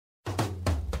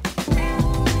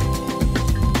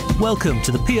Welcome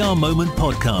to the PR Moment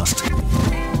podcast.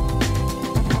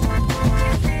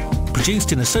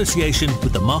 Produced in association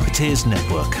with the Marketeers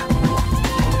Network.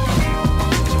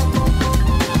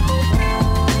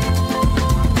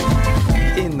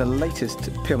 In the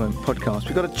latest PR Moment podcast,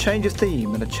 we've got a change of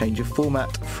theme and a change of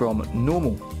format from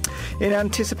normal. In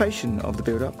anticipation of the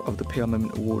build-up of the PR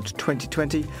Moment Awards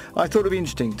 2020, I thought it would be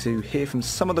interesting to hear from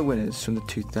some of the winners from the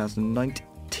 2019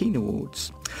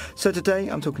 awards. So today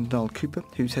I'm talking to Niall Cooper,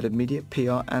 who's Head of Media,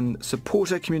 PR and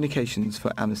Supporter Communications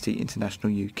for Amnesty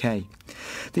International UK.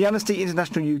 The Amnesty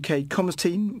International UK Comms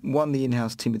team won the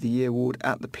In-House Team of the Year award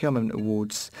at the PR Moment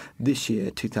Awards this year,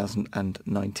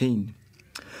 2019.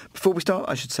 Before we start,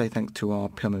 I should say thanks to our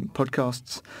PR Moment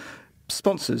podcasts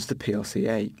sponsors, the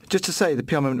PRCA. Just to say, the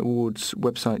PR Moment Awards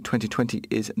website 2020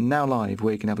 is now live,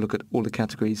 where you can have a look at all the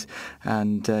categories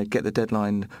and get the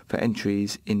deadline for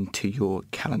entries into your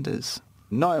calendars.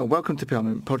 Niall, welcome to PR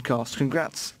Moment Podcast.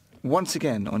 Congrats once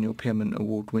again on your PR Moment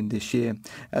Award win this year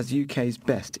as the UK's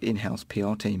best in-house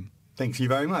PR team. Thank you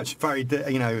very much. Very,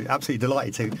 absolutely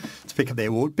delighted to pick up the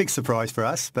award. Big surprise for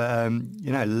us, but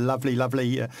lovely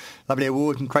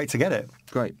award and great to get it.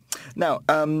 Great. Now,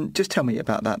 just tell me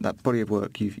about that body of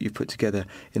work you've put together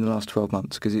in the last 12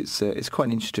 months, because it's quite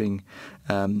an interesting.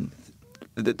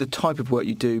 The type of work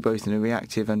you do, both in a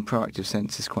reactive and proactive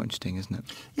sense, is quite interesting, isn't it?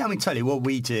 Yeah, totally. What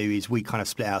we do is we kind of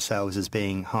split ourselves as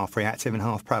being half reactive and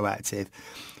half proactive,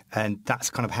 and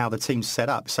that's kind of how the team's set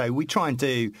up. So we try and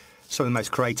do some of the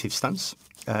most creative stunts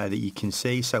that you can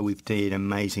see. So we've did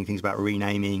amazing things about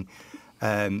renaming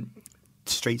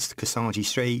streets to Kasaji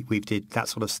Street. We've did that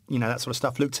sort of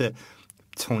stuff. Looked at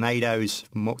tornadoes,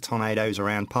 mock tornadoes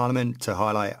around Parliament to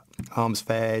highlight arms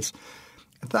fairs,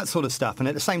 that sort of stuff. And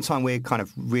at the same time, we're kind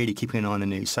of really keeping an eye on the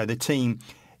news. So the team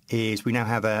we now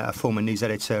have a former news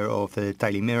editor of the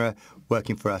Daily Mirror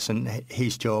working for us, and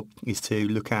his job is to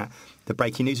look at the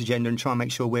breaking news agenda and try and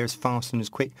make sure we're as fast and as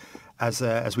quick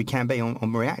as we can be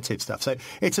on reactive stuff. So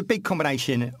it's a big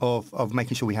combination of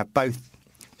making sure we have both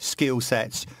skill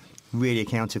sets really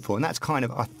accounted for. And that's kind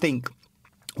of, I think,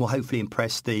 will hopefully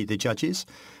impress the judges.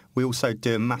 We also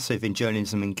do a massive in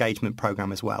journalism engagement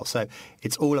program as well. So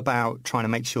it's all about trying to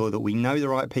make sure that we know the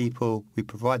right people, we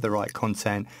provide the right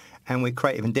content, and we're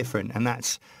creative and different. And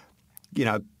that's,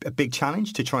 a big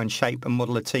challenge to try and shape and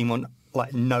model a team on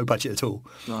no budget at all.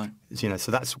 Right.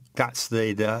 So that's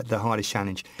the hardest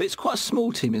challenge. But it's quite a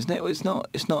small team, isn't it? It's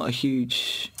not a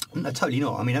huge. No, totally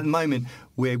not. At the moment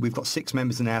we've got 6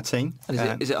 members in our team.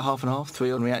 And is it half and half?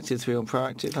 3 on reactive, 3 on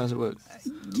proactive? How does it work?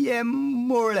 Yeah,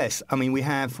 more or less. We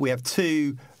have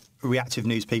 2 reactive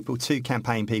news people, 2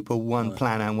 campaign people, 1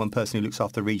 planner, and 1 person who looks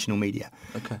after regional media.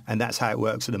 Okay. And that's how it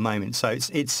works at the moment. So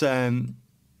it's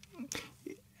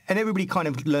and everybody kind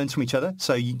of learns from each other,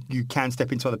 so you can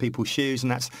step into other people's shoes,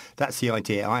 and that's the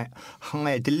idea. I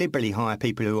deliberately hire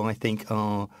people who I think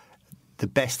are the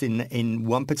best in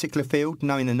one particular field,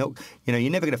 knowing they're not.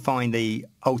 You're never going to find the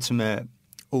ultimate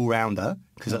all-rounder,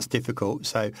 because that's difficult.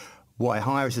 So what I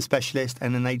hire is a specialist,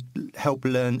 and then they help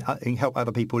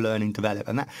other people learn and develop,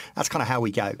 and that's kind of how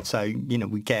we go. So you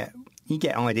get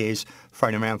ideas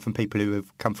thrown around from people who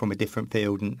have come from a different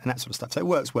field and that sort of stuff. So it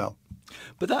works well.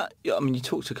 But that, you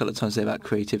talked a couple of times there about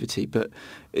creativity, but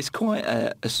it's quite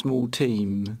a small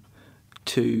team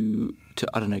to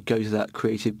go to that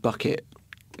creative bucket.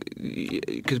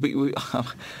 Because we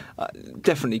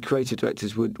definitely creative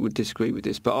directors would disagree with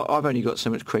this, but I've only got so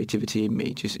much creativity in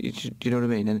me. Do you know what I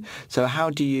mean? And so, how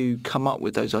do you come up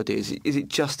with those ideas? Is it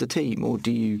just a team, or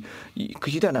do you?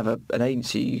 Because you don't have an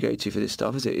agency you go to for this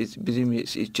stuff, is it? Presumably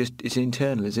it's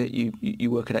internal, is it?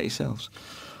 You work it out yourselves.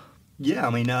 Yeah,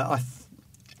 I'm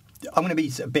going to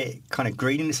be a bit kind of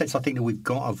green in the sense I think that we've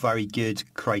got a very good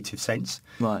creative sense.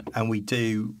 Right. And we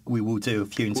will do a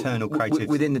few internal creative...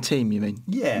 Within the team, you mean?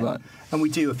 Yeah. Right. And we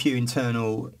do a few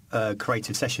internal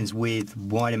creative sessions with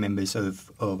wider members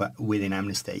of within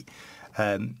Amnesty.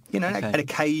 And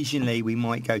occasionally we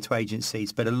might go to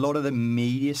agencies, but a lot of the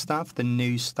media stuff, the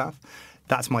news stuff,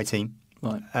 that's my team.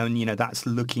 Right. And, that's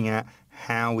looking at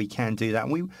how we can do that.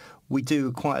 And we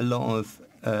do quite a lot of...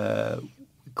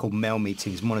 called MEL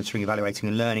meetings, monitoring, evaluating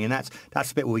and learning, and that's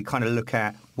the bit where we kind of look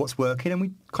at what's working and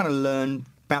we kind of learn,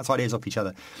 bounce ideas off each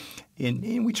other.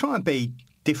 We try and be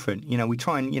different, we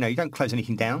try and, you don't close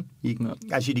anything down,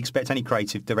 as you'd expect any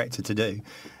creative director to do.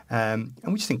 And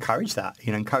we just encourage that,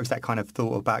 encourage that kind of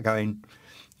thought about going,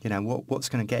 what's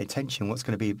going to get attention, what's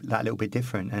going to be that little bit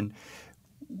different. And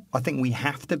I think we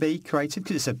have to be creative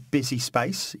because it's a busy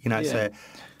space. You know,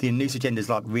 the news agenda is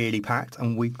like really packed,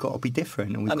 and we've got to be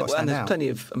different, and we've got to stand there's out. plenty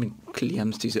of. I mean, clearly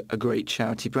Amnesty's a great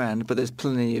charity brand, but there's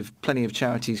plenty of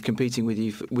charities competing with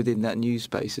you within that news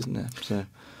space, isn't there? So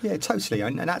yeah, totally,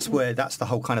 and that's the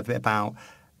whole kind of bit about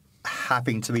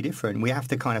having to be different. We have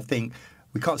to kind of think.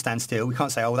 We can't stand still. We can't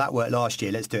say, "Oh, that worked last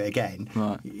year. Let's do it again."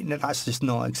 Right. You know, that's just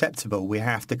not acceptable. We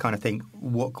have to kind of think,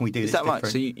 "What can we do?" Is that right?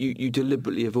 So you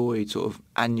deliberately avoid sort of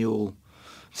annual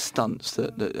stunts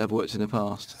that have worked in the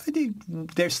past?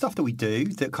 There's stuff that we do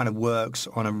that kind of works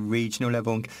on a regional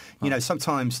level. And, you know,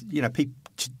 sometimes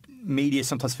media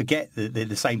sometimes forget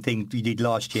the same thing you did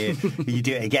last year. You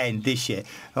do it again this year.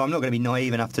 I'm not going to be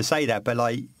naive enough to say that, but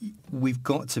like we've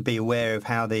got to be aware of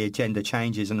how the agenda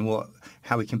changes and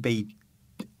how we can be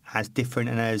as different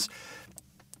and as,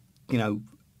 you know,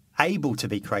 able to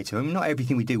be creative. I mean, not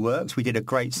everything we do works. We did a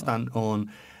great stunt on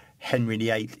Henry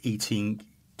VIII eating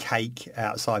cake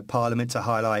outside Parliament to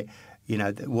highlight, you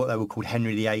know, what they were called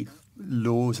Henry VIII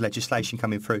laws, legislation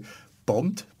coming through.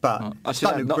 Bombed, but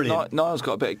brilliant. Niall's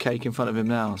got a bit of cake in front of him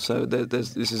now, so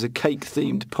this is a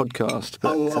cake-themed podcast.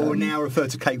 But, I will now refer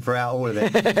to cake throughout all of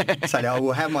it. So I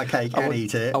will have my cake and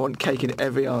eat it. I want cake in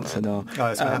every answer now. Oh,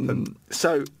 that's what happened.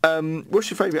 So,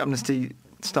 what's your favourite Amnesty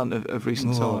stunt of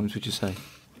recent times, would you say?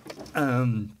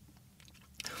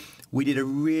 We did a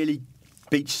really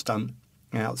beach stunt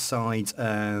outside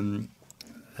the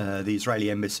Israeli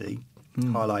embassy,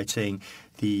 highlighting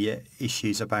the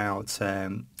issues about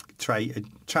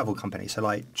travel companies, so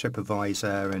like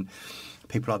TripAdvisor and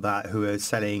people like that who are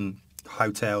selling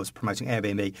hotels, promoting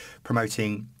Airbnb,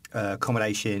 promoting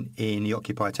accommodation in the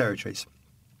occupied territories.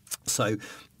 So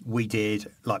we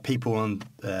did like people on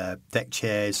deck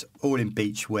chairs, all in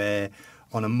beachwear,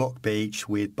 on a mock beach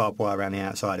with barbed wire around the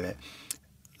outside of it.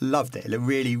 Loved it. It looked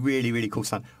really, really, really cool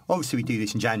stunt. Obviously, we do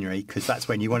this in January because that's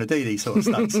when you want to do these sort of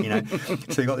stunts, you know.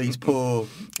 So you've got these poor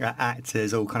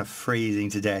actors all kind of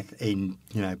freezing to death in,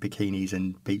 you know, bikinis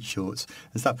and beach shorts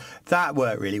and stuff. That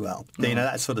worked really well. You know,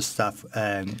 that sort of stuff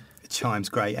chimes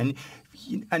great. And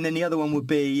then the other one would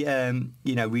be,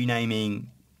 you know, renaming.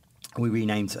 We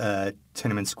renamed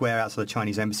Tiananmen Square outside the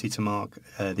Chinese embassy to mark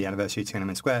the anniversary of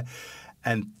Tiananmen Square,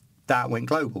 and that went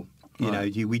global. You know,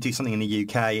 we do something in the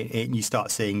UK, and you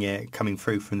start seeing it coming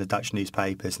through from the Dutch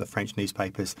newspapers, the French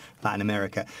newspapers, Latin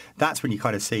America. That's when you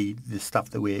kind of see the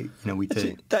stuff that we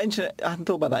do. I hadn't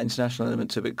thought about that international element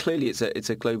to it, but clearly it's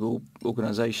a global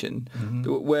organisation.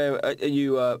 Mm-hmm. Where are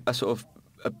you a sort of?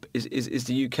 Is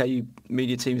the UK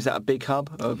media team, is that a big hub?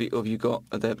 Or have you got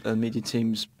media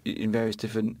teams in various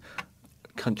different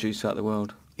countries throughout the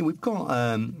world? We've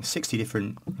got 60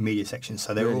 different media sections,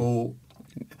 so they're all...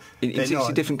 In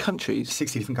 60 different countries?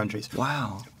 60 different countries.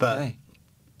 Wow. But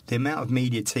the amount of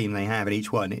media team they have in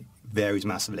each one, it varies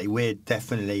massively. We're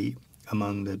definitely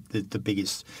among the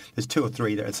biggest. There's 2 or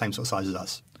 3 that are the same sort of size as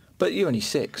us. But you're only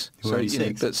 6. We're only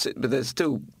 6. But there's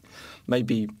still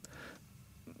maybe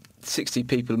 60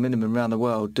 people minimum around the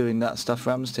world doing that stuff for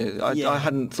Amnesty. I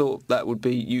hadn't thought that would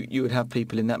be you would have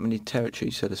people in that many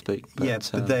territories, so to speak. But,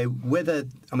 some of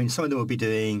them will be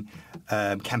doing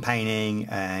campaigning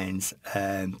and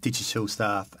digital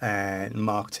stuff and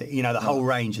marketing. You know, the whole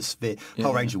range of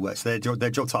range of work. So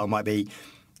their job title might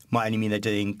only mean they're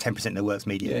doing 10% of their work's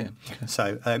media. Yeah. Okay.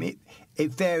 So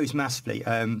it varies massively.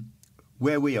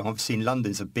 Where we are, obviously, in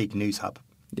London's a big news hub.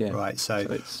 Yeah. Right.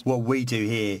 So what we do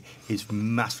here is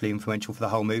massively influential for the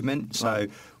whole movement. So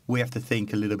we have to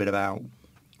think a little bit about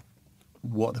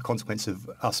what the consequence of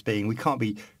us being. We can't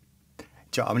be.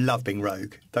 I love being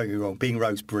rogue. Don't get me wrong. Being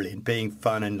rogue's brilliant. Being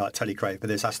fun and like totally creative. But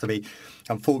there has to be,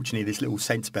 unfortunately, this little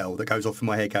sense bell that goes off in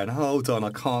my head, going, "Hold on, I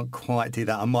can't quite do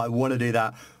that. I might want to do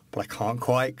that, but I can't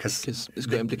quite because it's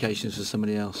got implications for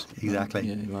somebody else." Exactly.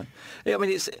 Yeah. Right. Yeah. I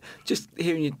mean, it's just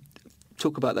hearing you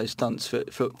talk about those stunts for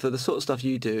the sort of stuff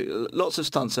you do. Lots of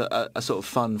stunts are sort of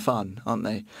fun, aren't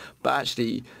they? But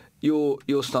actually, your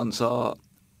stunts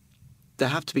they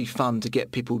have to be fun to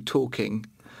get people talking,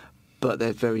 but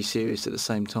they're very serious at the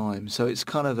same time. So it's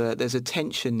kind of there's a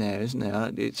tension there, isn't there?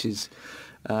 Which is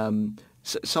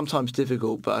sometimes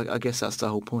difficult, but I guess that's the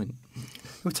whole point.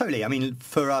 Well, totally. I mean,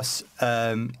 for us,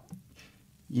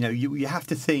 you have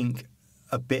to think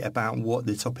a bit about what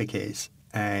the topic is,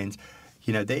 and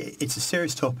you know, it's a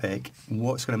serious topic.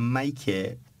 What's going to make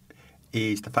it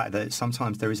is the fact that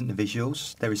sometimes there isn't the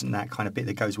visuals, there isn't that kind of bit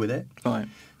that goes with it. Right.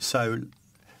 So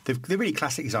the really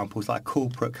classic examples, like a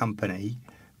corporate company,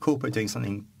 doing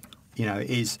something, you know,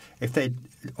 is if they're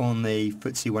on the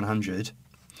FTSE 100,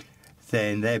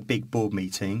 then their big board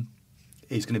meeting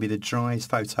is going to be the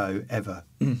driest photo ever,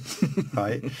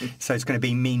 right? So it's going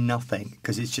to mean nothing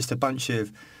because it's just a bunch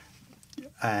of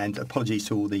and apologies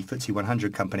to all the FTSE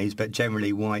 100 companies, but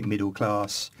generally white, middle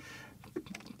class,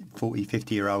 40,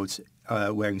 50-year-olds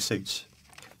wearing suits.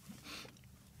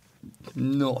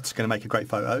 Not going to make a great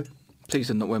photo. Please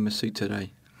do not wear my suit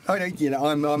today. Oh no,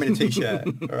 I'm in a t-shirt.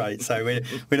 All right, so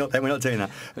we're not doing that.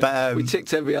 But we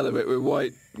ticked every other bit. We're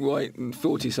white and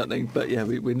 40-something, but yeah,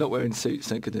 we're not wearing suits.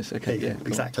 Thank goodness. Okay, yeah,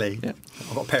 exactly. Yeah.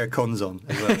 I've got a pair of cons on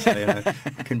as well, so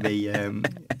I can be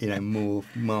more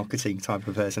marketing type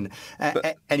of person.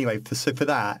 Anyway, for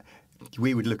that,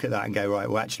 we would look at that and go, right,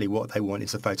 well, actually, what they want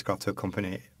is a photograph to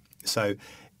accompany it. So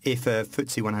if a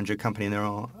FTSE 100 company, and there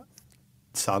are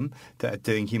some that are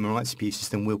doing human rights abuses,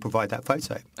 then we'll provide that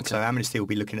photo. Okay. So Amnesty will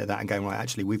be looking at that and going, right,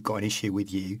 actually, we've got an issue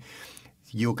with you.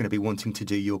 You're going to be wanting to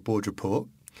do your board report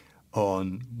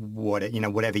on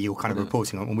whatever you're kind of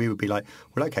reporting on. And we would be like,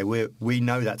 well, okay, we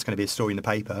know that's going to be a story in the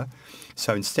paper.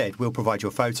 So instead, we'll provide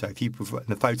your photo.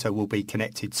 The photo will be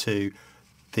connected to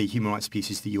the human rights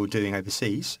abuses that you're doing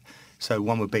overseas. So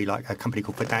one would be like a company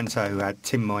called Vedanta who had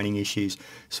tin mining issues.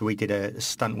 So we did a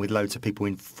stunt with loads of people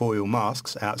in foil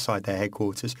masks outside their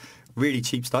headquarters. Really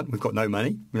cheap stunt. We've got no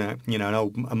money. A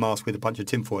mask with a bunch of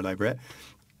tinfoil over it.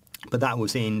 But that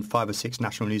was in 5 or 6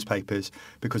 national newspapers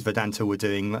because Vedanta were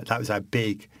doing, that was our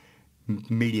big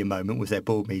media moment, was their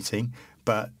board meeting.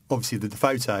 But obviously the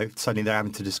photo, suddenly they're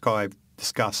having to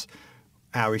discuss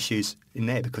our issues in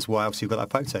there because why else you've got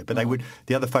that photo? But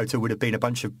the other photo would have been a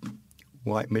bunch of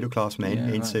white middle-class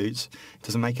men in suits. It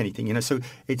doesn't make anything, So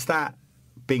it's that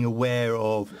being aware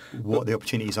of what the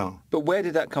opportunities are. But where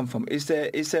did that come from? Is there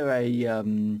a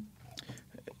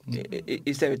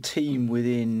team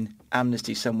within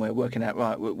Amnesty somewhere working out,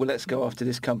 right, well, let's go after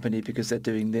this company because they're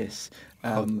doing this.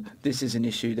 This is an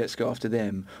issue, let's go after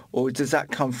them. Or does that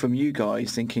come from you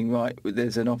guys thinking, right,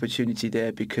 there's an opportunity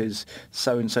there because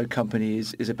so-and-so company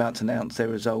is about to announce their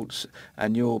results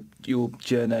and your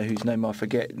journo, whose name I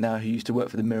forget now, who used to work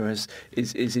for the Mirrors,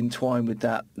 is entwined with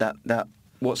that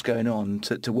what's going on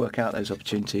to work out those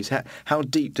opportunities? How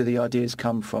deep do the ideas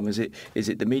come from? Is it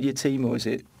the media team or is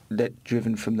it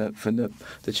driven from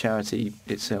the charity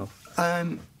itself?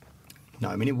 No,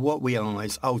 I mean, what we are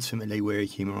is ultimately we're a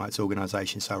human rights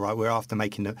organisation. So, right, we're after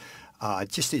making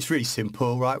it's really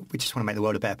simple, right? We just want to make the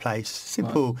world a better place.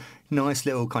 Simple, nice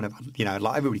little kind of,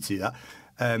 like everybody to do that.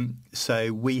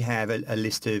 So we have a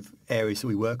list of areas that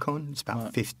we work on. It's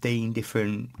about 15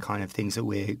 different kind of things that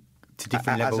we're to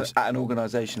different levels. At an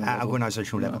organisational level. At an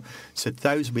organisational level. So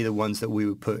those would be the ones that we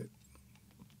would put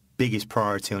biggest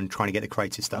priority on trying to get the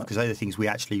creative stuff because those are the things we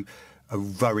actually are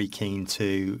very keen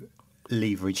to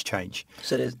leverage change.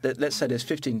 So let's say there's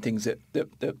 15 things that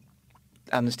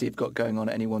Amnesty have got going on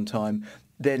at any one time.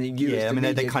 Then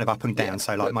they're kind of up and down.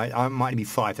 So I might be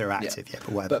 5 that are active, but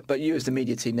whatever. But you as the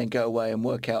media team then go away and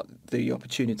work out the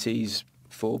opportunities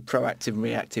for proactive and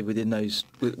reactive within those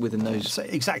so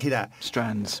exactly that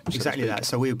strands. Exactly that.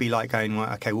 So we would be like going,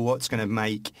 right, okay, well, what's going to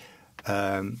make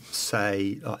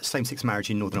same-sex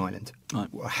marriage in Northern Ireland. Right.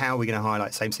 How are we going to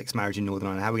highlight same-sex marriage in Northern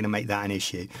Ireland? How are we going to make that an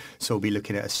issue? So we'll be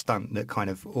looking at a stunt that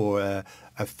kind of, or a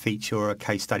feature or a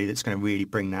case study that's going to really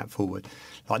bring that forward.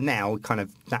 Like now, kind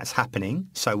of that's happening.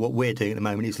 So what we're doing at the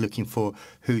moment is looking for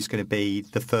who's going to be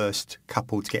the first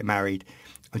couple to get married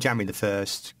on January the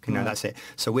 1st, that's it.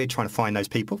 So we're trying to find those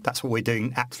people. That's what we're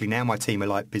doing actually now. My team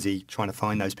are busy trying to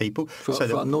find those people. For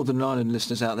our Northern Ireland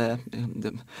listeners out there,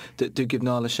 do give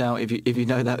Niall a shout if you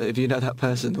know that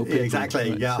person. Or people.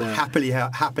 Exactly. Yeah, happily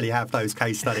have those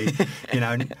case studies.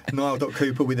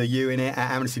 Niall.Cooper with a U in it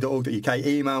at amnesty.org.uk.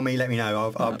 Email me, let me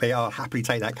know. I'll happily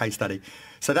take that case study.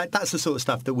 So that's the sort of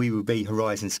stuff that we would be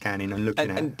horizon scanning and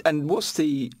looking at. And what's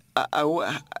the?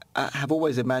 I have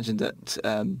always imagined that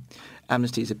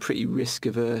Amnesty is a pretty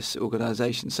risk-averse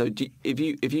organisation. So do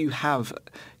you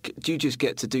just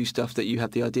get to do stuff that you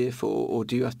had the idea for, or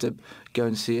do you have to go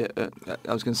and see I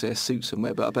was going to say a suit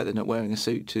somewhere, but I bet they're not wearing a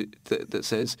suit that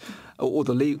says, or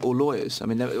lawyers. I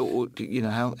mean,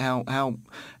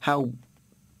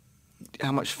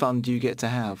 how much fun do you get to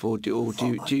have, or do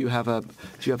you have a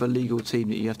legal team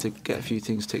that you have to get a few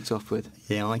things ticked off with?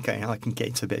 Yeah, I can get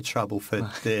into a bit of trouble for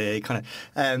the kind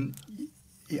of.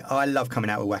 I love coming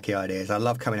out with wacky ideas. I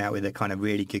love coming out with the kind of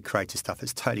really good creative stuff.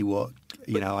 It's totally what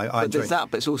I enjoy. There's that,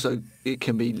 but it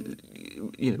can be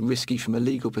risky from a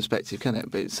legal perspective, can it?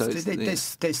 But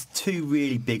there's 2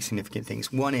 really big significant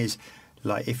things. One is,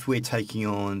 like, if we're taking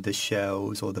on the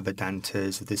Shells or the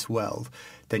Vedantas of this world,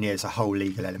 then there's a whole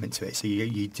legal element to it. So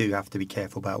you do have to be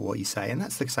careful about what you say, and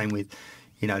that's the same with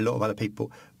a lot of other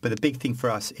people. But the big thing for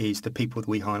us is the people that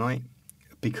we highlight,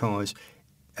 because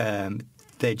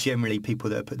they're generally people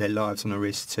that put their lives on the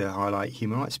risk to highlight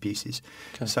human rights abuses.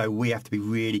 Okay. So we have to be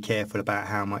really careful about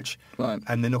how much, Right.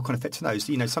 and the knock-on effects of those.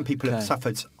 You know, some people have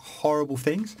suffered horrible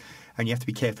things, and you have to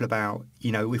be careful about,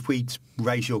 you know, if we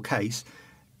raise your case,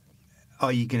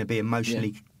 are you going to be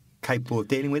emotionally capable of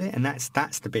dealing with it? And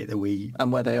that's the bit that we...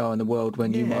 And where they are in the world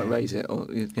when you might raise it.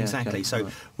 Or, exactly. Okay. So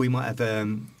we might have,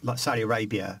 like Saudi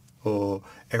Arabia or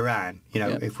Iran, you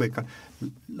know, if we're...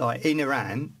 Like in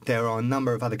Iran, there are a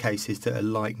number of other cases that are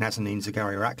like Nazanin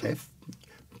Zaghari Ratcliffe,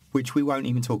 which we won't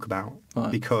even talk about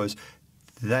because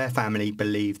their family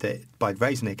believe that by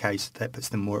raising their case, that puts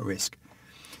them more at risk.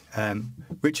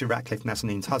 Richard Ratcliffe,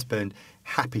 Nazanin's husband,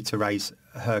 happy to raise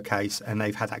her case, and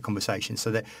they've had that conversation. So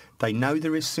that they know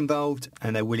the risks involved,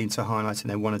 and they're willing to highlight,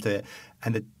 and they want to do it.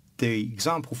 And the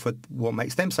example for what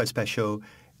makes them so special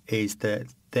is that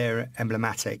they're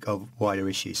emblematic of wider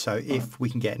issues. So if we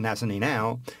can get Nazanin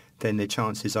out, then the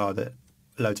chances are that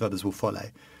loads of others will follow.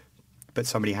 But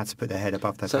somebody had to put their head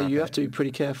above their parapet. So you have to be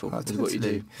pretty careful with what you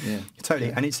do. Yeah. Totally.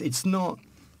 Yeah. And it's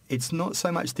not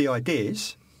so much the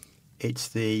ideas, it's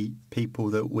the people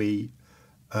that we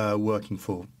are working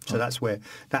for. So that's where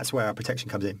our protection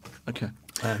comes in. Okay.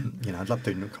 You know, I'd love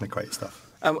doing kind of creative stuff.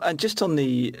 And just on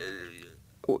the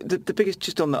biggest,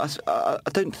 just on that, I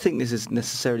don't think this is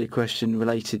necessarily a question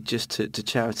related just to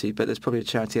charity, but there's probably a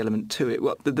charity element to it.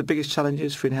 What the biggest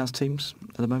challenges for in-house teams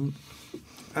at the moment?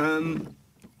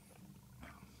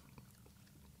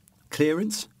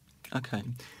 Clearance. Okay.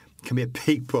 Can be a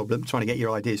big problem trying to get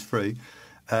your ideas through.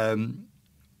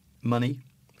 Money.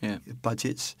 Yeah.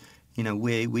 Budgets. You know,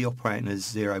 we operate in a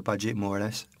zero budget, more or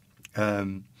less,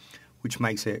 which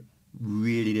makes it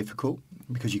really difficult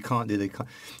because you can't do you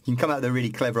can come out with the really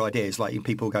clever ideas, like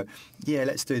people go, yeah,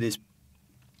 let's do this,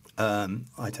 I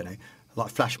don't know,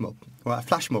 like flash mob. Well, a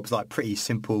flash mob is like pretty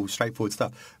simple, straightforward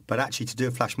stuff, but actually to do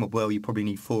a flash mob well, you probably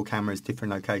need 4 cameras,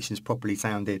 different locations, properly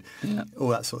sounded, all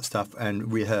that sort of stuff,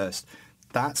 and rehearsed.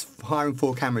 That's hiring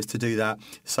 4 cameras to do that.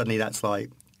 Suddenly that's like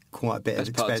quite a bit of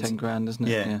expense. That's part of $10,000, isn't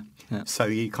it? Yeah. So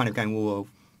you're kind of going, well,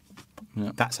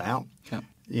 that's out. Yeah.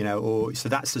 You know, so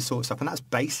that's the sort of stuff, and that's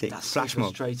basic. That's flash so mob.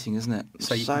 frustrating, isn't it?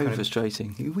 So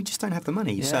frustrating. We just don't have the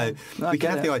money. Yeah. So No, we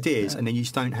can have the ideas, Yeah. and then you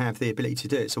just don't have the ability to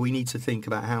do it. So we need to think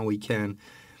about how we can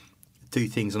do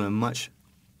things on a much,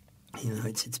 you know,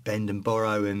 it's bend and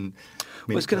borrow and.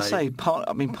 I was going to say,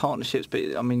 partnerships,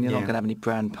 but I mean, you're not going to have any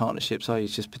brand partnerships, are you?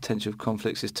 It's just potential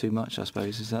conflicts is too much, I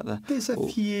suppose. Is that the? There's a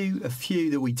few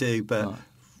that we do, but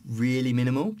really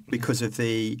minimal because of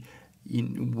the.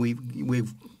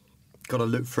 We've got to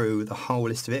look through the whole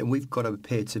list of it, and we've got to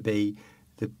appear to be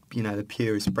the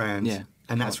purest brand,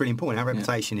 and that's really important. Our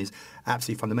reputation is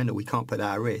absolutely fundamental. We can't put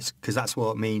that at risk because that's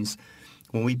what it means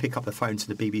when we pick up the phone to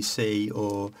the BBC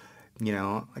or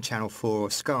Channel 4 or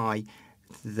Sky.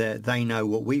 That they know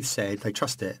what we've said, they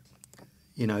trust it.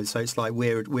 So it's like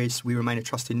we remain a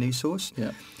trusted news source.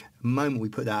 Yeah. The moment we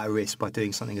put that at risk by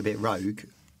doing something a bit rogue,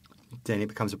 then it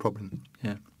becomes a problem.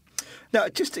 Yeah. Now,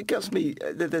 it gets me.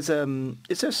 Is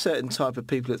there a certain type of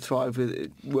people that thrive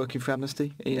with working for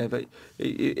Amnesty?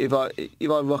 If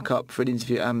I rock up for an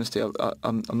interview at Amnesty,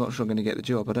 I'm not sure I'm going to get the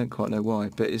job. I don't quite know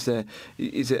why. But is it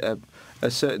a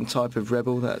certain type of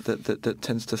rebel that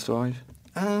tends to thrive?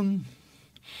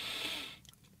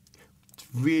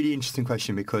 Really interesting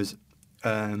question because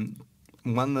one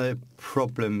of the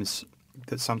problems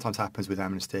that sometimes happens with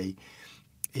Amnesty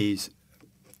is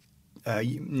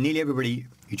nearly everybody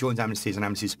who joins Amnesty is an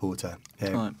Amnesty supporter.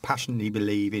 They passionately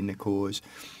believe in the cause.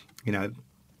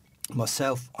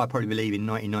 Myself, I probably believe in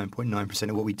 99.9%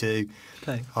 of what we do.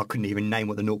 Okay. I couldn't even name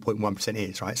what the 0.1%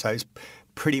 is, right? So it's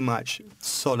pretty much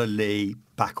solidly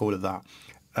back all of that.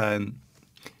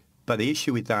 But the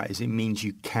issue with that is it means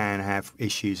you can have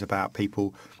issues about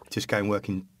people just going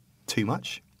working too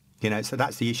much. So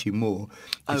that's the issue more.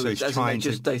 So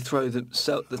they throw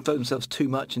themselves too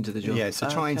much into the job. Yeah, so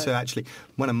trying to actually...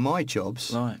 One of my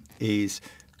jobs is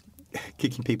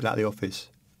kicking people out of the office,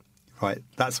 right?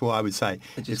 That's what I would say.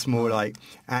 It's more like,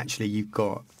 actually, you've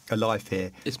got a life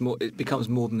here. It becomes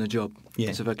more than a job. Yeah.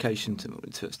 It's a vocation to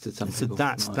some people.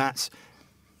 So that's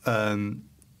a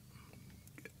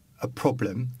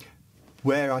problem.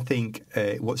 Where I think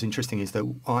what's interesting is that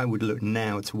I would look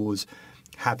now towards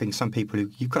having some people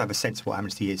who... You've got to have a sense of what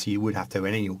Amnesty is, so you would have to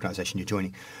in any organisation you're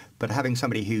joining, but having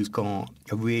somebody who's got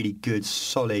a really good,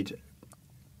 solid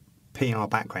PR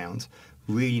background,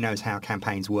 really knows how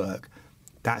campaigns work,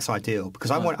 that's ideal.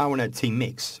 Because I want a team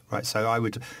mix, right? So I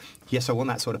want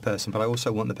that sort of person, but I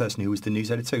also want the person who is the news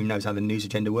editor, who knows how the news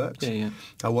agenda works. Yeah.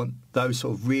 I want those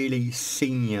sort of really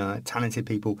senior, talented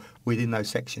people within those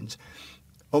sections.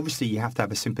 Obviously, you have to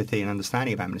have a sympathy and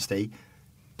understanding of Amnesty,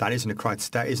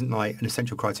 that isn't like an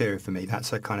essential criteria for me.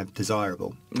 That's a kind of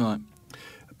desirable. Right.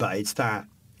 But it's that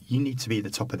you need to be at the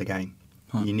top of the game.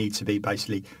 Right. You need to be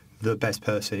basically the best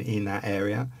person in that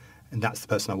area, and that's the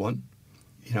person I want.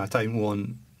 You know, I don't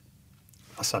want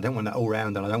that all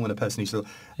round, and I don't want a person who's sort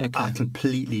of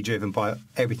completely driven by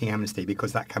everything Amnesty,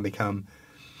 because that can become,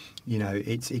 you know,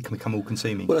 it can become all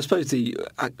consuming. Well, I suppose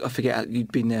I forget,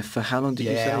 you'd been there for how long did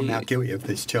you say? Yeah, I'm now guilty of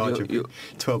this charge of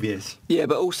 12 years. Yeah,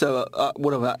 but also,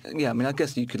 what about, I mean, I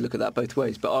guess you could look at that both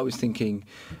ways, but I was thinking,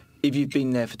 if you've been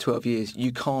there for 12 years,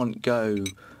 you can't go,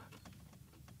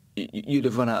 you'd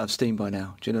have run out of steam by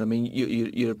now. Do you know what I mean?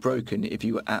 You'd have broken if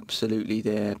you were absolutely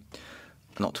there,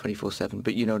 not 24/7,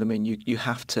 but you know what I mean? You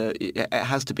have to, it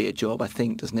has to be a job, I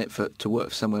think, doesn't it, to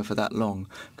work somewhere for that long,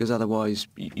 because otherwise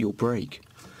you'll break.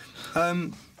 Yeah,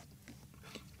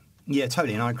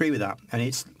 totally, and I agree with that. And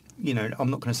it's, you know, I'm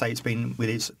not going to say it's been with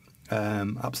its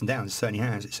ups and downs. It certainly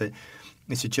has. It's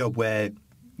a job where,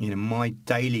 you know, my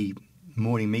daily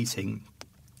morning meeting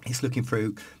is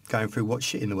going through what's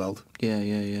shit in the world. Yeah.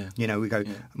 You know, we go.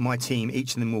 Yeah. My team,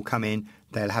 each of them will come in.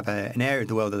 They'll have an area of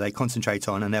the world that they concentrate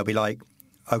on, and they'll be like,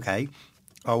 okay,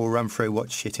 I will run through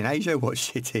what's shit in Asia, what's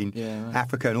shit in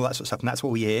Africa, and all that sort of stuff. And that's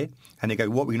what we hear. And they go,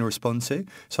 what are we going to respond to?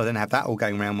 So I then have that all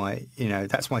going around my, you know,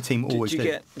 that's my team always do.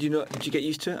 Do you get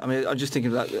used to it? I mean, I'm just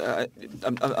thinking about,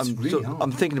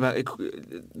 I'm thinking about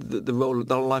the role,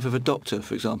 the life of a doctor,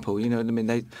 for example. You know what I mean?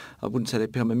 I wouldn't say they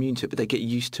become immune to it, but they get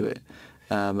used to it.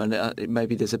 And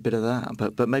maybe there's a bit of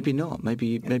that, but maybe not. Maybe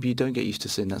you don't get used to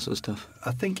seeing that sort of stuff.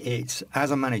 I think it's,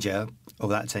 as a manager of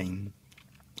that team,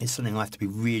 it's something I have to be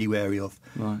really wary of,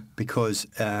 right? Because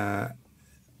emotional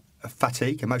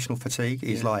fatigue,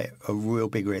 is like a real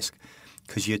big risk,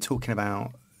 because you're talking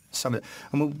about some of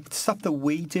the stuff that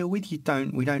we deal with.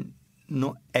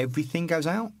 Not everything goes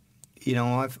out. You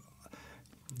know,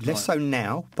 less so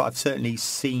now, but I've certainly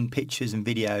seen pictures and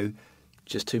video.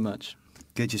 Just too much.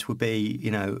 It just would be, you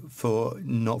know,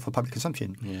 not for public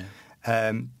consumption. Yeah.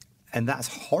 And that's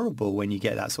horrible when you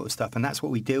get that sort of stuff, and that's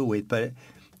what we deal with. But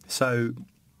so.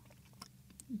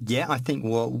 Yeah, I think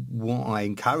what I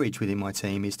encourage within my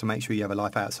team is to make sure you have a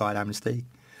life outside Amnesty,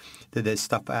 that there's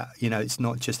stuff, you know, it's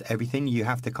not just everything. You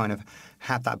have to kind of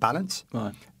have that balance.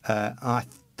 Right.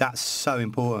 That's so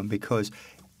important, because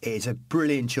it's a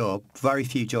brilliant job. Very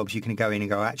few jobs you can go in and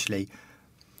go, actually,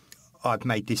 I've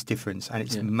made this difference, and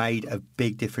it's made a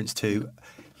big difference to,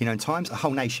 you know, in times, a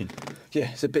whole nation.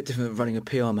 Yeah, it's a bit different than running a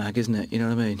PR mag, isn't it? You know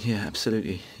what I mean? Yeah,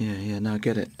 absolutely. Yeah. No, I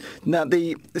get it. Now,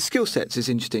 the skill sets is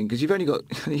interesting, because you've only got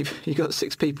you've got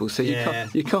 6 people, so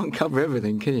you can't cover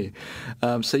everything, can you?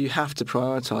 So you have to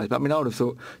prioritise. But I mean, I would have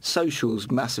thought social's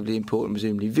massively important,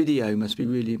 presumably. Video must be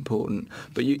really important,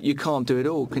 but you can't do it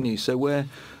all, can you? So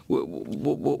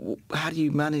how do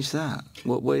you manage that?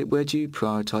 Where do you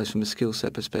prioritise from a skill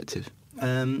set perspective?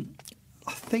 I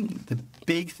think the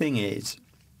big thing is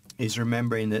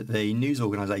remembering that the news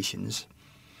organisations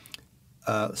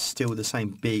are still the same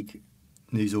big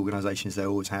news organisations they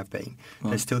always have been.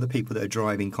 Right. They're still the people that are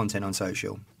driving content on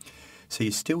social. So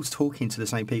you're still talking to the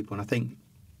same people, and I think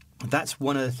that's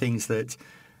one of the things that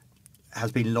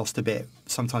has been lost a bit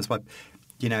sometimes by,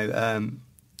 you know,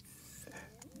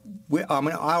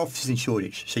 our office is in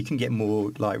Shoreditch, so you can get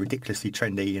more like ridiculously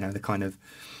trendy, you know, the kind of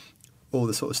all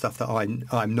the sort of stuff that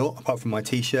I'm not, apart from my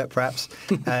T-shirt, perhaps.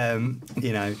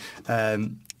 You know,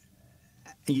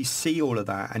 you see all of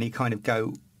that, and you kind of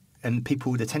go, and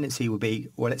people, the tendency would be,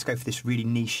 well, let's go for this really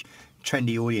niche,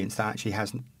 trendy audience that actually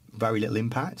has very little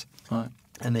impact. Right.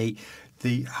 And the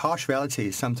harsh reality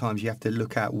is sometimes you have to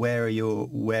look at where your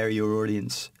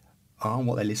audience are, and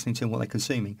what they're listening to, and what they're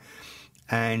consuming.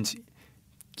 And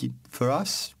for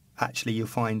us, actually, you'll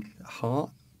find Heart,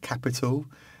 Capital,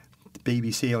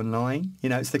 BBC Online, you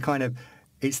know,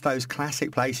 it's those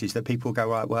classic places that people go,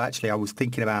 right, well, actually, I was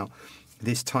thinking about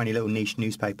this tiny little niche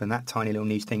newspaper and that tiny little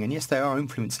niche thing. And yes, they are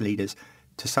influence leaders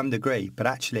to some degree, but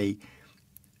actually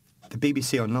the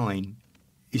BBC Online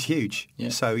is huge. Yeah.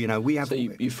 So, you know, we have... So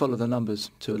you follow the numbers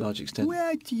to a large extent?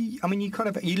 Well,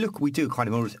 we do kind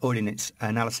of audience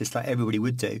analysis like everybody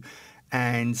would do.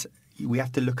 And we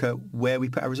have to look at where we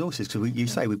put our resources, because you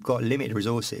say we've got limited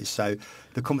resources, so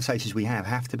the conversations we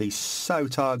have to be so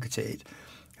targeted.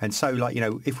 And so, like, you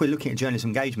know, if we're looking at journalism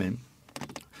engagement,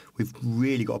 we've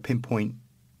really got to pinpoint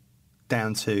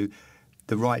down to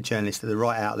the right journalist at the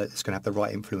right outlet that's going to have the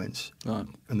right influence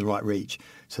and the right reach.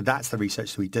 So that's the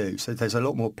research that we do. So there's a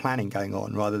lot more planning going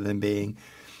on, rather than being,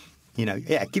 you know,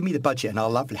 give me the budget and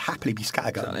I'll happily be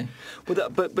scattergun. Exactly.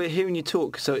 Well, but hearing you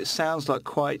talk, so it sounds like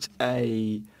quite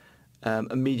a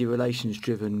media relations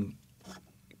driven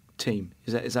team.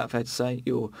 Is that fair to say?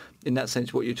 You're, in that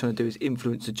sense, what you're trying to do is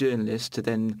influence the journalist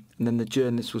and then the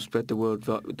journalist will spread the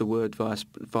word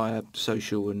via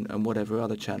social and whatever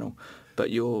other channel. But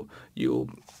you're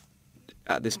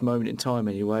at this moment in time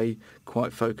anyway,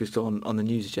 quite focused on the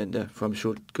news agenda for, I'm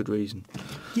sure, good reason.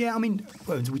 Yeah, I mean,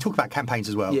 we talk about campaigns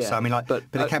as well. Yeah, so I mean,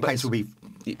 but the campaigns will be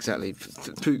exactly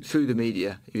through the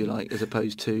media, if you like, as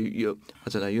opposed to you're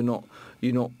not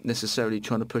necessarily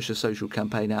trying to push a social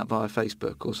campaign out via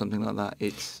Facebook or something like that.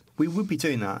 We would be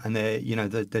doing that, and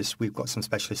we've got some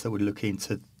specialists that would look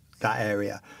into that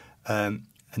area, and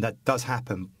that does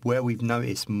happen. Where we've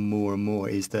noticed more and more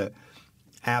is that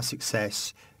our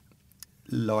success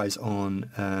lies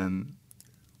on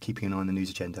keeping an eye on the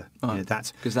news agenda. Right.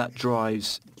 That's because that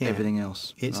drives everything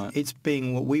else. It's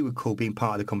being what we would call being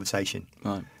part of the conversation.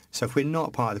 Right. So if we're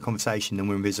not part of the conversation, then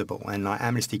we're invisible, and like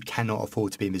Amnesty cannot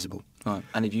afford to be invisible. Right.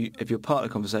 And if you're part of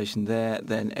the conversation there,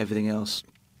 then everything else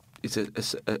is a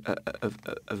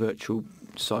virtual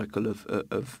cycle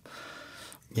of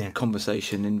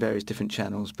conversation in various different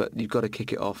channels. But you've got to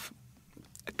kick it off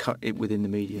within the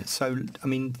media. So I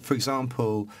mean, for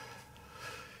example,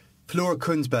 Laura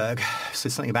Kunsberg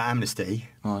said something about Amnesty.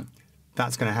 Right.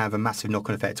 That's going to have a massive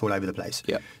knock-on effect all over the place.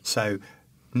 Yep. So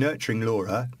nurturing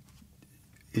Laura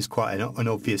is quite an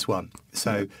obvious one.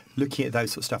 So looking at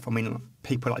those sort of stuff, I mean,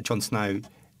 people like Jon Snow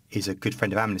is a good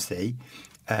friend of Amnesty.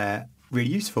 Really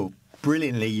useful,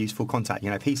 brilliantly useful contact.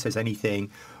 If he says anything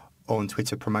on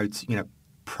Twitter promotes,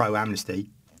 pro-Amnesty.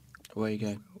 Away you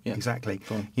go. Yeah. Exactly.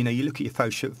 Fine. You look at your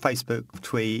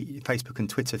Facebook and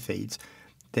Twitter feeds,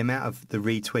 the amount of the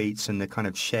retweets and the kind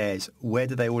of shares, where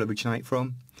do they all originate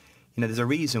from? There's a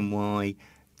reason why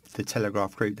the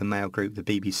Telegraph Group, the Mail Group, the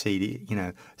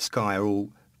BBC, Sky are all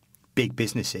big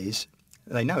businesses.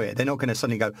 They know it. They're not going to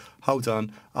suddenly go, hold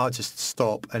on, I'll just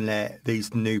stop and let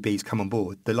these newbies come on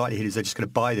board. The likelihood is they're just going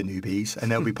to buy the newbies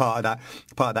and they'll be part of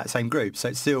that same group. So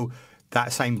it's still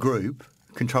that same group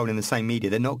controlling the same media.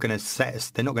 They're not going to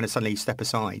suddenly step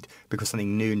aside because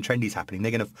something new and trendy is happening.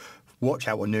 They're going to watch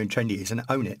out what new and trendy is and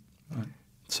own it. Right.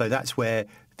 So that's where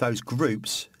those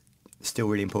groups are still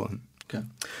really important. Okay.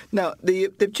 Now, the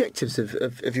objectives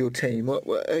of your team,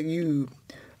 are you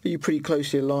pretty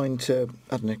closely aligned to,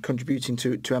 contributing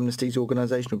to Amnesty's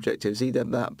organisational objectives, either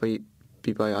that be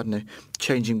by,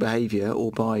 changing behaviour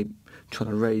or by trying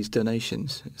to raise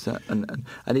donations? Is that,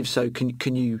 and if so,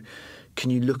 can you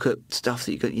look at stuff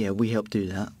that you go, we help do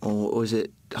that, or is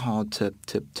it hard to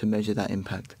measure that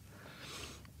impact?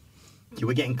 Yeah,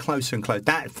 we're getting closer and closer.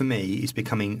 That, for me, is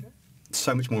becoming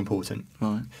so much more important.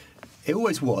 Right. It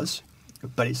always was,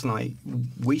 but it's like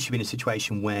we should be in a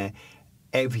situation where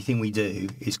everything we do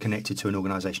is connected to an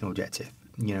organisational objective.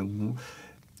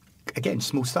 Again,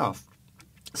 small stuff.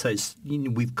 So it's,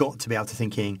 we've got to be able to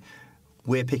thinking,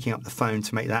 we're picking up the phone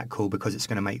to make that call because it's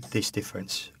going to make this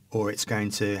difference, or it's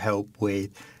going to help with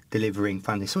delivering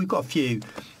funding. So we've got a few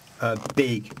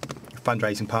big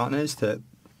fundraising partners that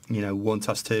want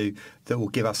us that will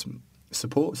give us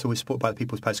support. So we're supported by the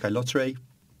People's Postcode Lottery.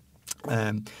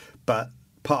 But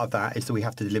part of that is that we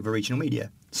have to deliver regional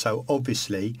media. So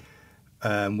obviously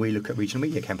we look at regional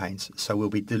media campaigns. So we'll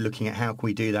be looking at how can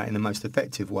we do that in the most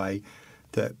effective way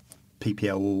that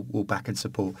PPL will back and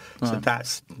support. Right. So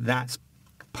that's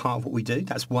part of what we do.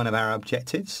 That's one of our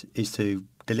objectives, is to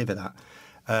deliver that.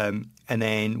 And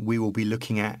then we will be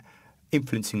looking at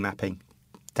influencing mapping.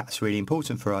 That's really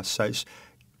important for us. So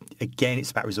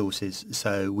it's about resources.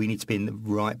 So we need to be in the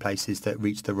right places that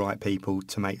reach the right people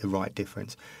to make the right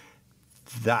difference.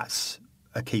 That's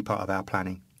a key part of our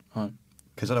planning. Right.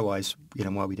 Because otherwise,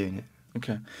 why are we doing it?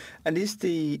 Okay. And is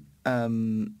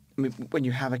when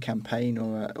you have a campaign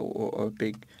or a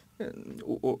big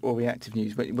or reactive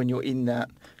news, when you're in that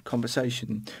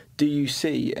conversation, do you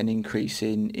see an increase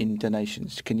in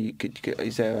donations? Are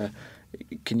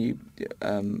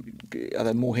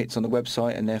there more hits on the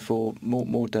website and therefore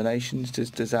more donations?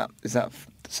 Does that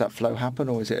flow happen,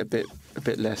 or is it a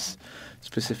bit less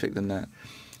specific than that?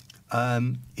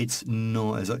 It's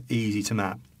not as easy to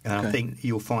map. And okay. I think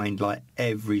you'll find like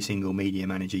every single media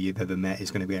manager you've ever met is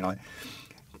going to be like,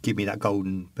 give me that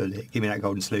golden bullet, give me that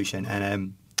golden solution.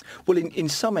 And well, in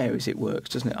some areas it works,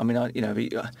 doesn't it? I mean,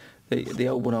 the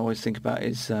old one I always think about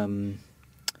is the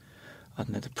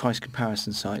price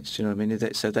comparison sites. Do you know what I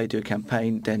mean? So they do a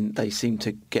campaign, then they seem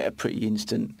to get a pretty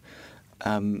instant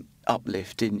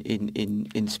uplift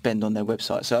in spend on their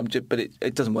website. So but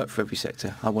it doesn't work for every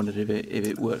sector. I wondered if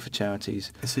it worked for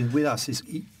charities. So with us,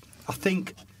 I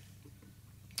think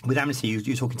with Amnesty,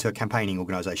 you're talking to a campaigning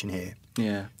organisation here.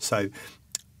 Yeah. So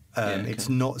it's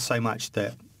not so much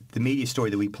that the media story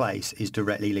that we place is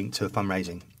directly linked to a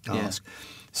fundraising ask.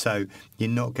 So you're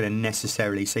not going to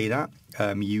necessarily see that.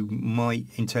 You might,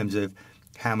 in terms of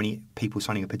how many people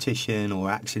signing a petition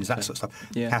or actions, that sort of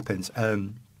stuff happens.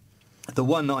 The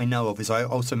one that I know of is I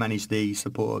also manage the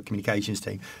support communications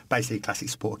team, basically classic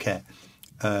support care.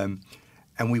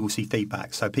 And we will see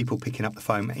feedback. So people picking up the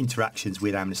phone, interactions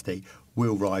with Amnesty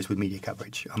will rise with media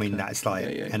coverage. I mean, that's like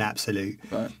an absolute,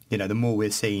 the more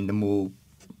we're seeing, the more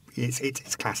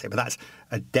it's classic. But that's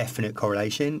a definite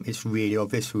correlation. It's really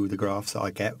obvious through the graphs that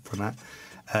I get from that.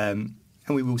 And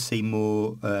we will see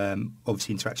more,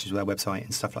 obviously, interactions with our website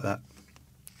and stuff like that.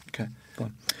 Okay,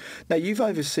 fine. Now, you've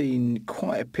overseen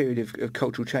quite a period of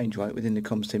cultural change, right, within the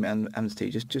comms team and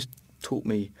Amnesty. Just talk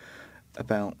me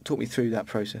through that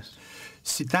process.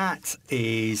 So that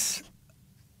is,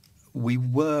 we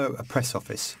were a press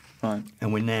office, right,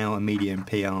 and we're now a media and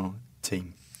PR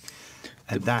team.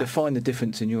 And define the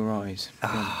difference in your eyes.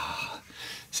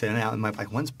 So now my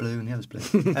back, one's blue and the other's blue.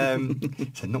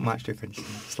 So not much difference.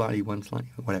 Slightly,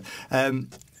 whatever.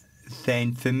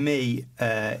 Then for me,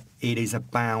 it is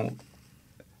about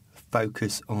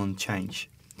focus on change.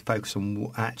 Focus on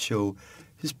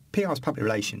because PR is public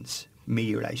relations,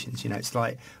 media relations. It's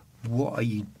like, what are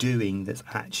you doing that's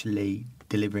actually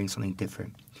delivering something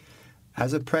different?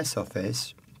 As a press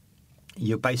office,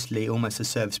 you're basically almost a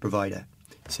service provider.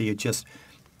 So you're just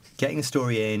getting a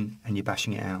story in and you're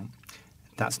bashing it out.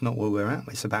 That's not where we're at.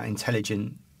 It's about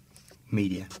intelligent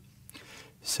media.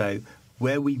 So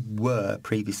where we were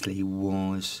previously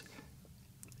was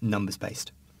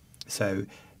numbers-based. So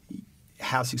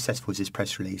how successful is this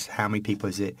press release? How many people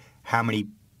is it?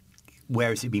 Where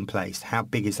has it been placed? How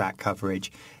big is that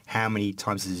coverage? How many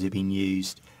times has it been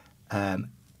used? And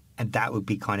that would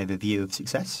be kind of a view of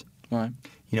success. Right.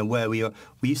 Where we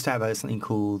used to have something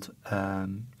called a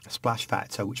splash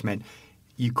factor, which meant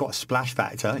you got a splash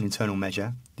factor, an internal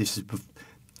measure. This is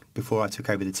before I took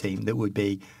over the team. That would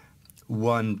be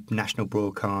one national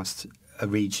broadcast, a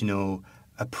regional,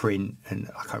 a print, and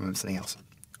I can't remember something else.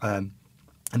 And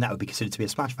that would be considered to be a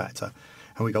splash factor.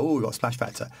 And we go, we got a splash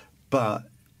factor. But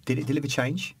did it deliver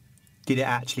change? Did it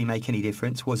actually make any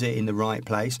difference? Was it in the right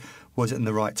place? Was it in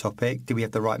the right topic? Did we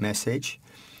have the right message?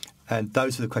 And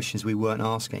those are the questions we weren't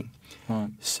asking. Right.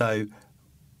 So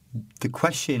the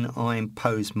question I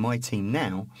impose my team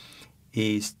now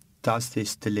is, does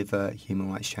this deliver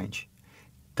human rights change?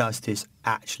 Does this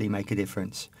actually make a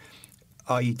difference?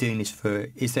 Are you doing this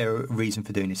is there a reason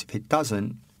for doing this? If it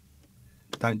doesn't,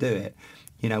 don't do it.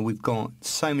 We've got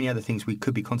so many other things we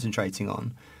could be concentrating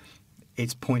on.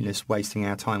 It's pointless wasting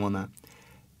our time on that.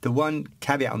 The one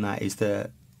caveat on that is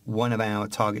that one of our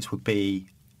targets would be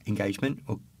engagement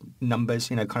or numbers,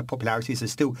 kind of popularity.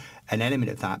 There's still an element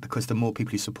of that because the more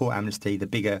people who support Amnesty, the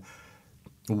bigger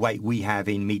weight we have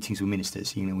in meetings with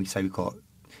ministers. We say we've got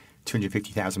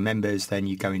 250,000 members, then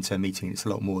you go into a meeting, it's a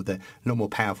lot more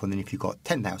powerful than if you've got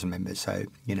 10,000 members. So,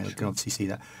 you can obviously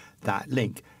see that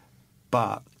link.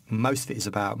 But most of it is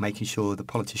about making sure the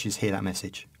politicians hear that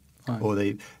message. Right. Or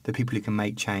the people who can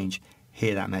make change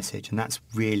hear that message. And that's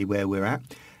really where we're at.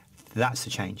 That's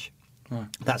the change. Right.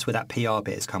 That's where that PR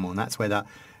bit has come on. That's where that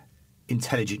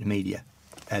intelligent media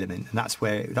element, and that's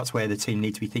where the team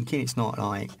need to be thinking. It's not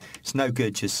like, it's no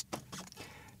good just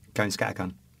going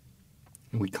scattergun.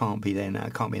 We can't be there now.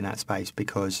 Can't be in that space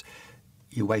because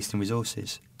you're wasting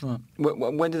resources. Right.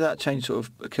 When did that change sort of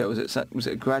occur? Was it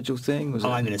a gradual thing?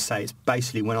 I'm going to say it's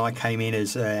basically when I came in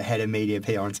as head of media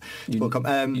PR.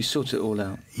 You sorted it all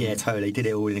out. Yeah, totally. Did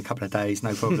it all in a couple of days,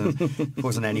 no problem.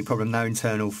 Wasn't any problem. No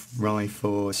internal rife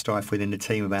or strife within the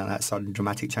team about that sudden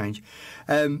dramatic change.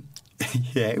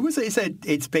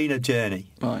 It's been a journey.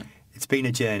 Right. It's been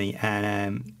a journey,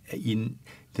 and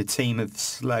the team have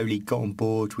slowly got on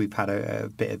board. We've had a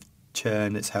bit of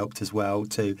churn that's helped as well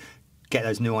to get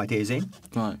those new ideas in.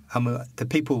 Right. The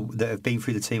people that have been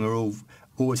through the team are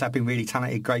always have been really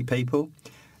talented, great people.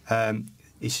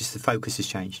 It's just the focus has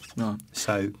changed. Right.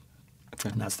 So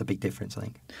and that's the big difference, I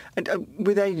think. And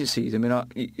with agencies, I mean,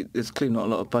 there's clearly not a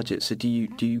lot of budget. So do you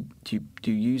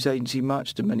use agency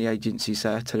much? Do many agencies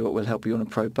say, "I tell you what, we'll help you on a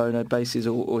pro bono basis,"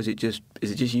 or is it just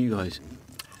you guys?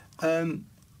 I'd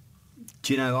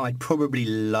probably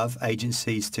love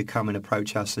agencies to come and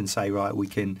approach us and say, right, we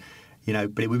can,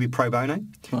 but it would be pro bono.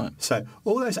 Right. So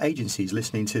all those agencies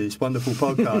listening to this wonderful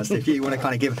podcast, if you want to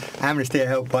kind of give Amnesty a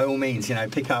help, by all means,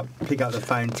 pick up the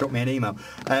phone, drop me an email.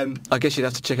 I guess you'd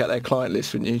have to check out their client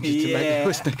list, wouldn't you?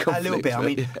 Just to make a little bit. I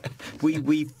mean,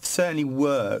 we've certainly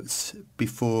worked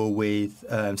before with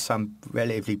some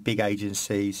relatively big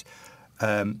agencies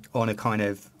on a kind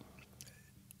of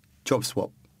job swap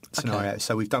scenario.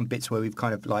 So we've done bits where we've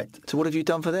kind of like... So what have you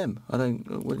done for them?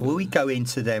 Well, we go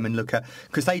into them and look at...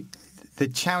 Because the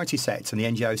charity sector and the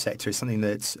NGO sector is something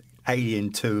that's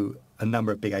alien to a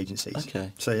number of big agencies.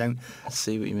 Okay. So they don't... I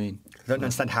see what you mean. They don't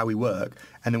understand how we work.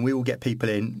 And then we will get people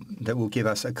in that will give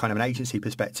us a kind of an agency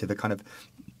perspective, a kind of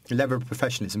level of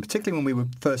professionalism, particularly when we were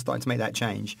first starting to make that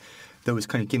change, that was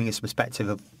kind of giving us a perspective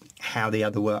of how the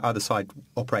other side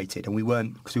operated, and we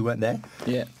weren't there.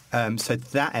 Yeah. So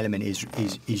that element is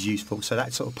useful. So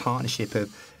that sort of partnership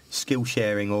of skill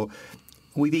sharing, or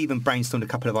we've even brainstormed a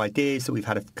couple of ideas that we've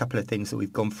had a couple of things that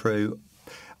we've gone through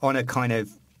on a kind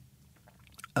of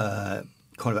an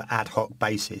ad hoc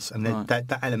basis, and right.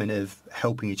 that element of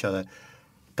helping each other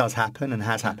does happen and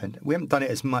has happened. We haven't done it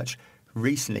as much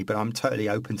recently, but I'm totally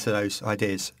open to those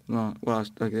ideas. Right. Well,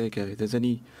 there you go. If there's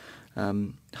any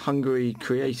hungry,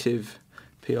 creative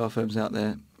PR firms out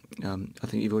there, I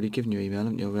think you've already given your email,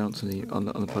 haven't you, on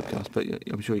the podcast, but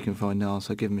I'm sure you can find Niall,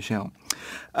 so give him a shout.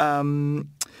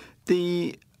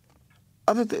 The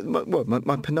other thing,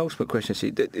 my penultimate question,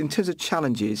 actually, in terms of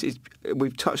challenges,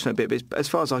 we've touched on it a bit, but as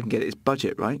far as I can get it, it's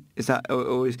budget, right? Is that,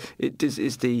 or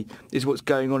is what's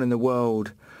going on in the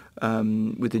world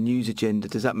with the news agenda,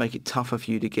 does that make it tougher for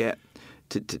you to get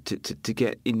to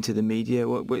get into the media?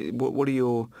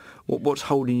 What's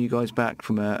holding you guys back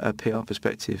from a PR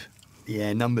perspective?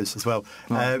 Yeah, numbers as well.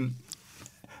 Right.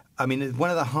 I mean, one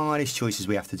of the hardest choices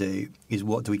we have to do is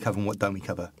what do we cover and what don't we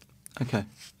cover. Okay.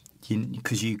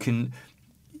 Because you can,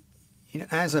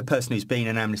 as a person who's been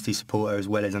an Amnesty supporter as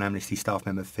well as an Amnesty staff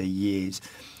member for years,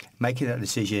 making that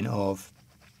decision of,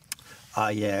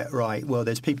 well,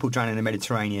 there's people drowning in the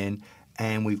Mediterranean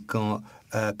and we've got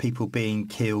people being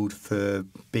killed for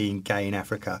being gay in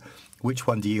Africa. Which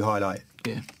one do you highlight?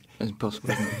 Yeah, it's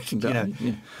impossible, isn't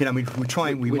it? We might try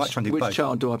and do both. Which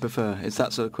child do I prefer? It's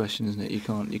that sort of question, isn't it? You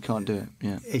can't do it.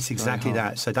 Yeah, it's exactly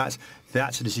that. So that's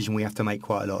a decision we have to make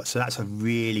quite a lot. So that's a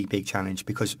really big challenge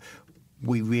because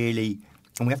we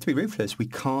have to be ruthless. We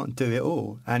can't do it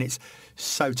all, and it's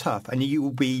so tough. And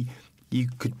you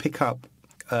could pick up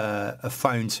a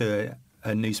phone to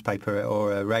a newspaper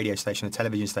or a radio station, a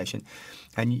television station,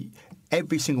 and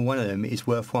every single one of them is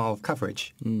worthwhile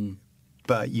coverage.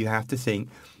 But you have to think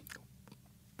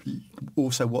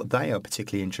also what they are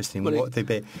particularly interesting. I was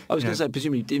going to say,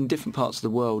 presumably in different parts of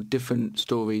the world, different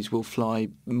stories will fly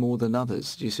more than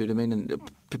others. Do you see what I mean? And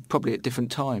probably at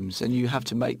different times, and you have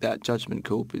to make that judgment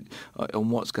call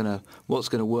on what's going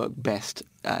to work best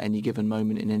at any given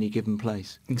moment in any given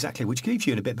place. Exactly, which leaves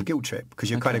you in a bit of a guilt trip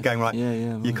because you're kind of going right.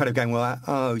 You're kind of going,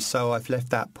 well, so I've left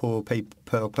that poor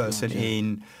person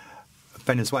in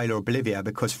Venezuela or Bolivia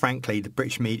because, frankly, the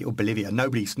British media or Bolivia,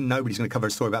 nobody's going to cover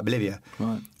a story about Bolivia.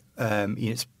 Right.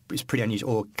 It's pretty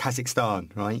unusual. Or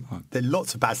Kazakhstan, right? There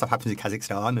lots of bad stuff happens in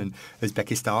Kazakhstan and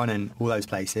Uzbekistan and all those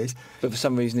places. But for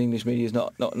some reason, English media is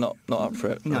not up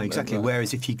for it. No, exactly. Right.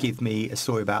 Whereas if you give me a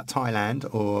story about Thailand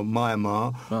or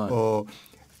Myanmar or,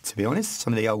 to be honest,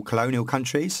 some of the old colonial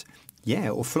countries,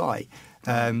 it'll fly.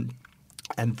 And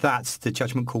that's the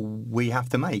judgment call we have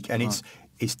to make. And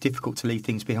it's difficult to leave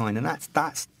things behind, and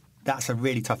that's a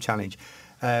really tough challenge.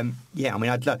 I'd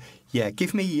love.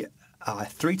 Give me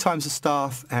 3 times the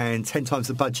staff and 10 times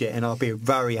the budget, and I'll be a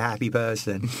very happy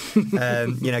person.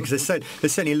 Because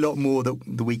there's certainly a lot more that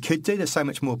we could do. There's so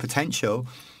much more potential,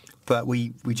 but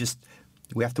we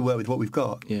have to work with what we've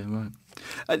got. Yeah, right.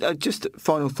 Just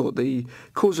final thought: the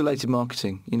cause-related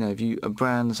marketing. If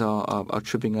brands are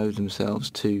tripping over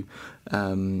themselves to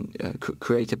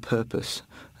create a purpose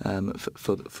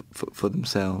for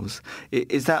themselves,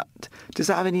 does that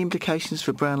have any implications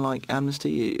for a brand like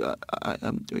Amnesty?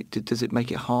 Does it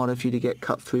make it harder for you to get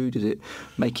cut through? Does it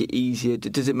make it easier?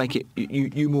 Does it make it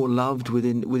you more loved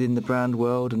within the brand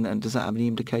world? And does that have any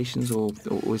implications, or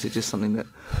is it just something that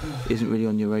isn't really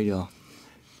on your radar?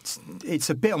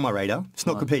 It's a bit on my radar. It's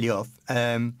not completely off.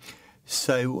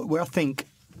 So where I think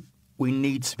we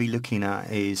need to be looking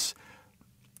at is,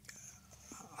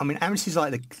 Amnesty's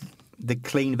like the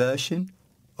clean version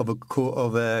of a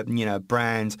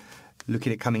brand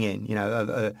looking at coming in.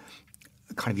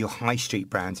 Kind of your high street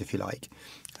brands, if you like.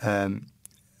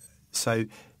 So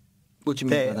what do you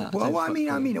mean by that?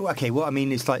 What I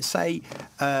mean is like, say,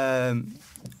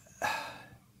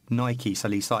 Nike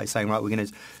suddenly started saying, right, we're going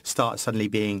to start suddenly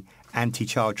being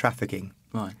anti-child trafficking.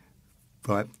 Right.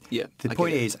 Yeah. The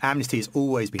point is, Amnesty has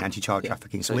always been anti-child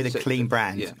trafficking, so we're the clean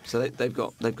brand. Yeah. So they've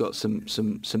got some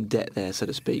debt there, so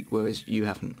to speak, whereas you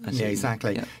haven't. Yeah,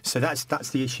 exactly. Yeah. So that's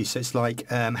the issue. So it's like,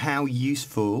 how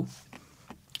useful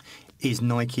is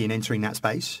Nike in entering that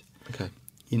space? Okay.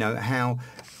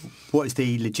 What is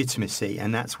the legitimacy?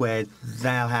 And that's where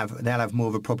they'll have more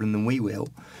of a problem than we will.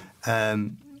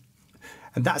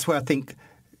 And that's where I think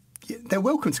they're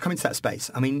welcome to come into that space.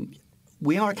 I mean,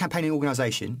 we are a campaigning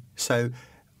organisation, so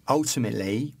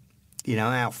ultimately,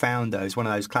 our founder is one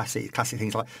of those classic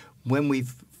things like when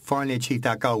we've finally achieved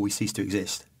our goal, we cease to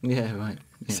exist. Yeah, right.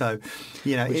 Yeah. So,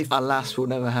 Which, alas, will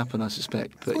never happen, I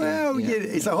suspect. But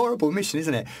it's a horrible mission,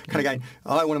 isn't it? Kind of going,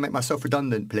 I want to make myself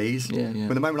redundant, please. Yeah.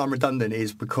 When the moment I'm redundant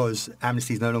is because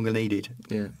amnesty is no longer needed.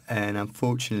 Yeah. And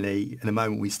unfortunately, at the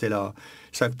moment, we still are.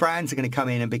 So if brands are going to come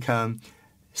in and become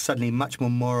suddenly much more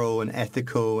moral and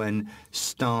ethical and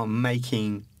start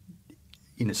making,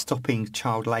 stopping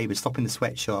child labour, stopping the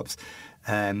sweatshops,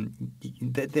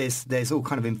 there's all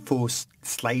kind of enforced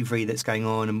slavery that's going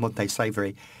on and modern day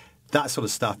slavery. That sort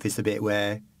of stuff is the bit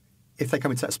where, if they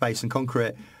come into that space and conquer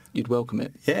it, you'd welcome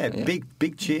it. Yeah.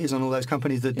 Big cheers on all those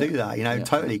companies that do that.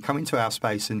 Totally come into our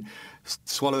space and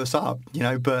swallow us up.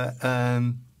 But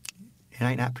it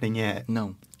ain't happening yet.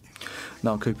 No.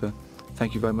 Niall Cooper,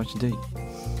 thank you very much indeed.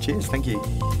 Cheers. Thank you.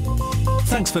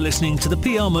 Thanks for listening to the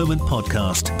PR Moment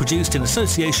podcast, produced in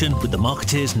association with the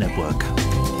Marketeers Network.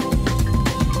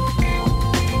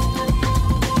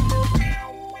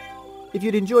 If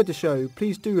you'd enjoyed the show,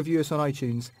 please do review us on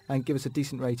iTunes and give us a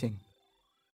decent rating.